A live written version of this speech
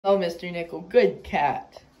Oh, Mr. Nickel, good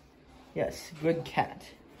cat. Yes, good cat.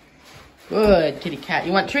 Good kitty cat.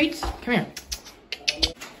 You want treats? Come here.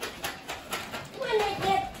 Come on,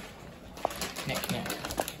 Nick. Nick, Nick.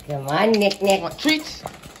 Come on, Nick. You want treats?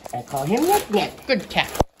 I call him Nick. Good cat.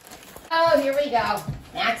 Oh, here we go.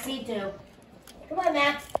 Maxie, too. Come on,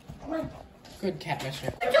 Max. Come on. Good cat,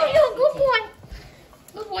 mister. Good boy.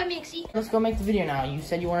 Good boy, Maxie. Let's go make the video now. You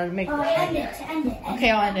said you wanted to make it. End it. Okay,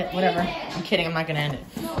 I'll end it. Whatever. I'm kidding. I'm not going to end it.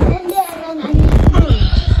 No, end it.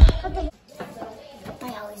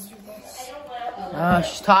 I always do this. Oh,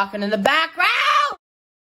 she's talking in the background.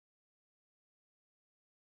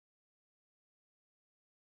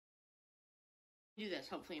 Do this,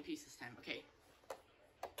 hopefully in peace this time. Okay.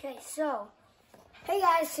 Okay, so, hey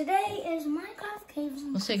guys, today is Minecraft Caves.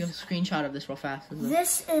 Let's take a screenshot of this real fast.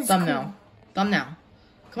 This is thumbnail. cool. Thumbnail.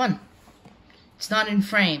 Come on. It's not in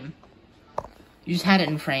frame. You just had it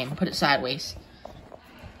in frame. Put it sideways.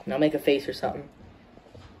 And I'll make a face or something.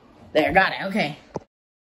 There, got it. Okay.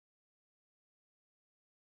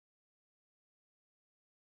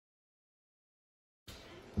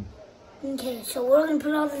 Okay, so we're gonna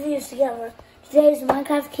put all the videos together. Today is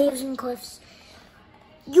Minecraft Caves and Cliffs.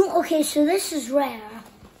 Okay, so this is rare.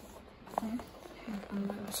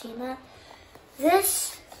 See that?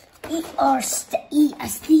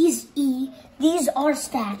 These are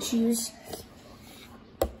statues.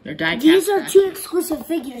 They're die-cast These are statues. two exclusive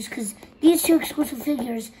figures, because these two exclusive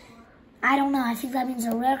figures, I don't know, I think that means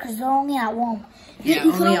they're rare because they're only at Walmart. Yeah,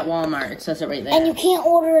 only at Walmart. It says it right there. And you can't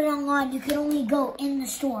order it online. You can only go in the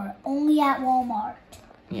store. Only at Walmart.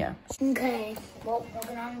 Yeah. Okay. Well, we're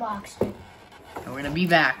going to unbox it. And we're going to be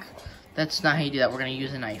back. That's not how you do that. We're going to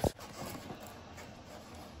use a knife.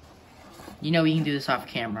 You know we can do this off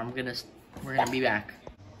camera. We're going to be back.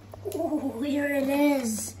 Ooh, here it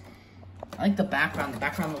is. I like the background. The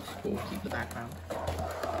background looks cool. Keep the background.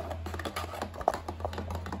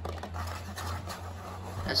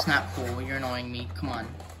 That's not cool. You're annoying me. Come on.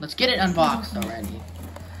 Let's get it unboxed already.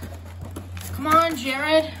 Come on,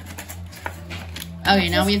 Jared. Okay,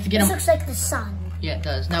 now we have to get them. This looks like the sun. Yeah, it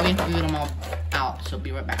does. Now we have to get them all out, so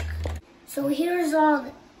be right back. So here's all.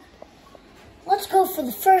 Let's go for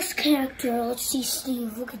the first character. Let's see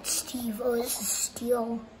Steve. Look at Steve. Oh, this is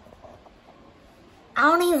steel. I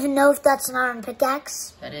don't even know if that's an iron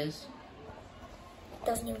pickaxe. That is.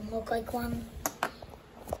 Doesn't even look like one.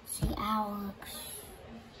 Let's see Alex.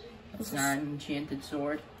 It's not an enchanted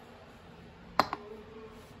sword.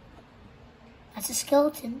 That's a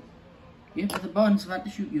skeleton. You have the button's about to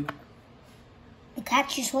shoot you. The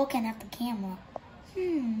cat's just looking at the camera.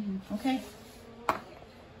 Okay.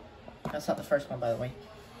 That's not the first one, by the way.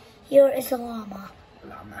 Here is a llama.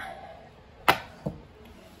 Llama.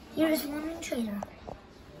 Here is one intruder.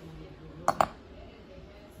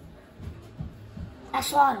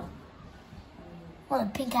 Axolotl. What a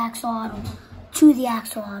pink axolotl. Two of the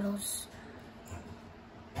axolotls.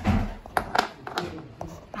 I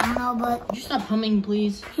don't know, but Could you stop humming,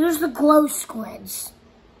 please? here's the glow squids.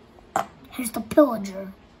 Here's the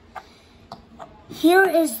pillager. Here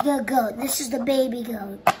is the goat. This is the baby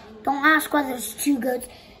goat. Don't ask why there's two goats.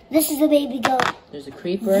 This is the baby goat. There's a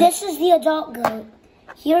creeper. This is the adult goat.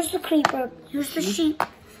 Here's the creeper. Here's the sheep.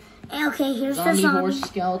 And okay, here's the zombie zombie. horse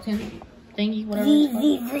skeleton thingy, whatever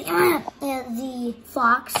it's called. The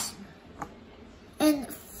fox. And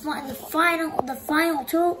the final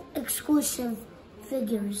two exclusive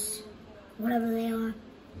figures, whatever they are.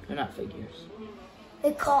 They're not figures.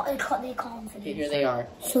 They call them Okay, figures. here they are.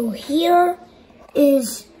 So here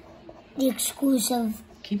is the exclusive.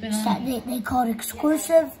 Keep it on. They call it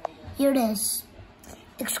exclusive. Here it is.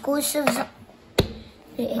 The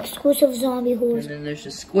exclusive zombie horse. And then there's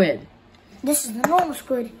the squid. This is the normal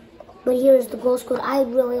squid, but here is the glow squid. I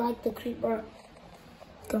really like the creeper.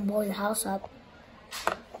 Gonna blow the house up.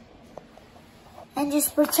 And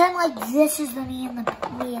just pretend like this is the me and the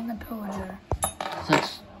pillager. So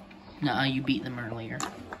it's, no, you beat them earlier.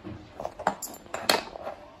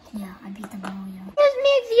 Yeah, I beat them earlier. There's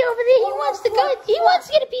Mixie over there. He wants to go. He wants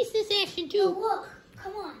to get a piece of this action too. Look,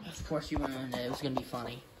 come on. Of course you went on it. It was gonna be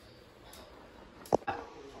funny.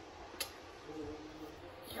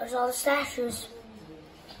 Here's all the statues.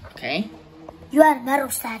 Okay. You had a metal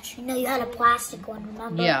statue. No, you had a plastic one,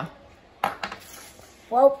 remember? Yeah.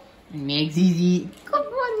 Well, Mixie. Good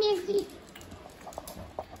boy, Mixie.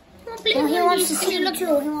 well, he wants to see him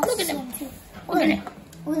too. He wants Look to at see him. him too. Look at him.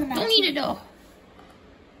 Look at him. Don't eat it though.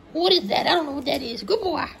 What is that? I don't know what that is. Good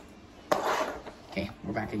boy. Okay,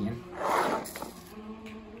 we're back again.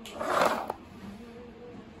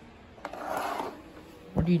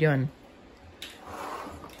 What are you doing?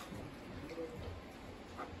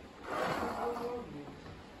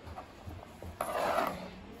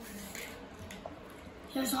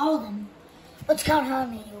 There's all of them. Let's count how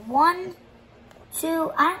many. 1,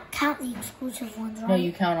 2. I don't count the exclusive ones, right? No,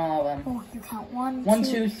 you count all of them. Oh, you count 1, 1,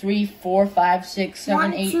 2, 3, 4, 5, 6,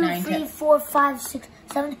 7, 8, 9, 1, 2, 3, 10. 4, 5, 6,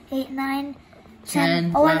 7, 8, 9,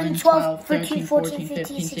 10, 11, 12, 13, 14,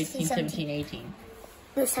 15, 16, 17, 18.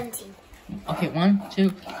 No, 17. Okay, 1, 2,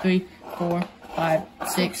 3, 4, 5,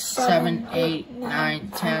 6, 7, 8,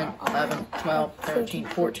 9, 10, 11, 12, 13,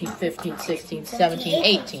 14, 15, 16, 17,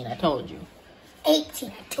 18. I told you. 18,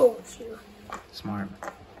 I told you. Smart.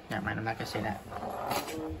 Never mind, I'm not gonna say that.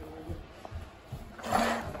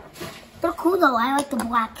 They're cool though. I like the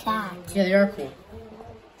black cats. Yeah, they are cool.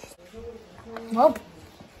 Well,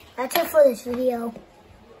 that's it for this video.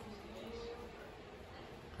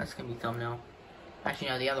 That's gonna be thumbnail. Actually,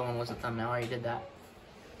 no, the other one was a thumbnail. I already did that.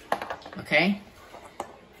 Okay?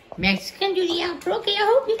 Max, Can do the outro. Okay, I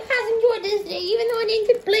hope you guys enjoyed this day, even though I didn't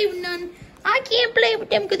get to play with none. I can't play with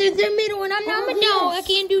them because they're the middle and I'm a dog. I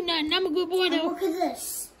can't do nothing. I'm a good boy And though. look at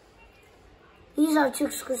this. These are 2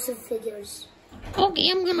 exclusive figures. Okay,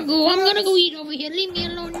 I'm gonna go. I'm gonna go eat over here. Leave me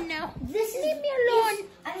alone now. Leave me alone.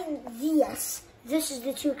 This is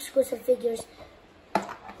the 2 exclusive figures.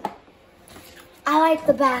 I like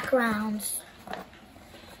the backgrounds.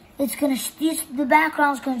 It's gonna the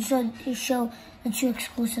background's gonna show the 2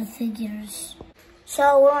 exclusive figures.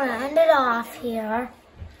 So we're gonna end it off here.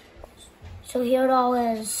 So here it all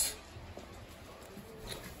is.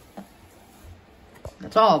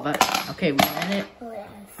 that's all of it. Okay, we're gonna end it. Oh yeah,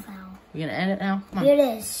 I fell. We're gonna end it now? Come on. Here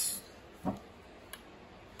it is.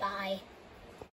 Bye.